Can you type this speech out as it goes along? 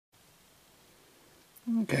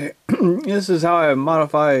Okay, this is how I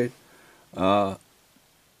modified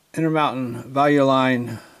Intermountain value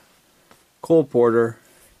line coal porter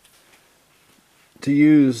to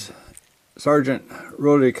use Sargent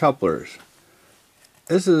rotary couplers.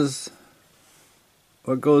 This is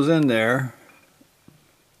what goes in there,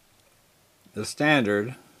 the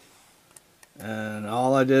standard, and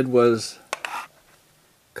all I did was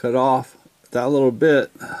cut off that little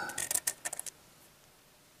bit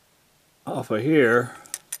off of here,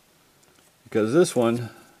 because this one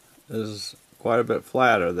is quite a bit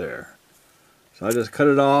flatter there. So I just cut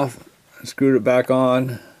it off and screwed it back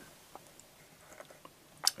on,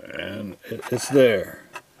 and it's there.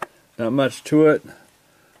 Not much to it.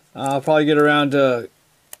 I'll probably get around to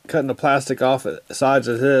cutting the plastic off the sides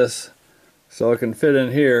of this so it can fit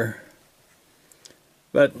in here.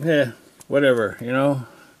 But whatever, you know.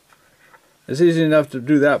 It's easy enough to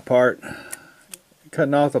do that part.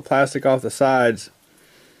 Cutting off the plastic off the sides,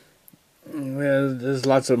 there's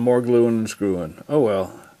lots of more gluing and screwing. Oh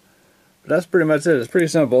well. But that's pretty much it. It's pretty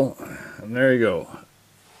simple. And there you go.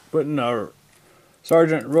 Putting our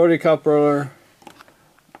Sargent rotary coupler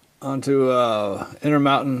onto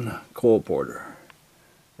Intermountain coal porter.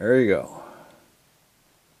 There you go.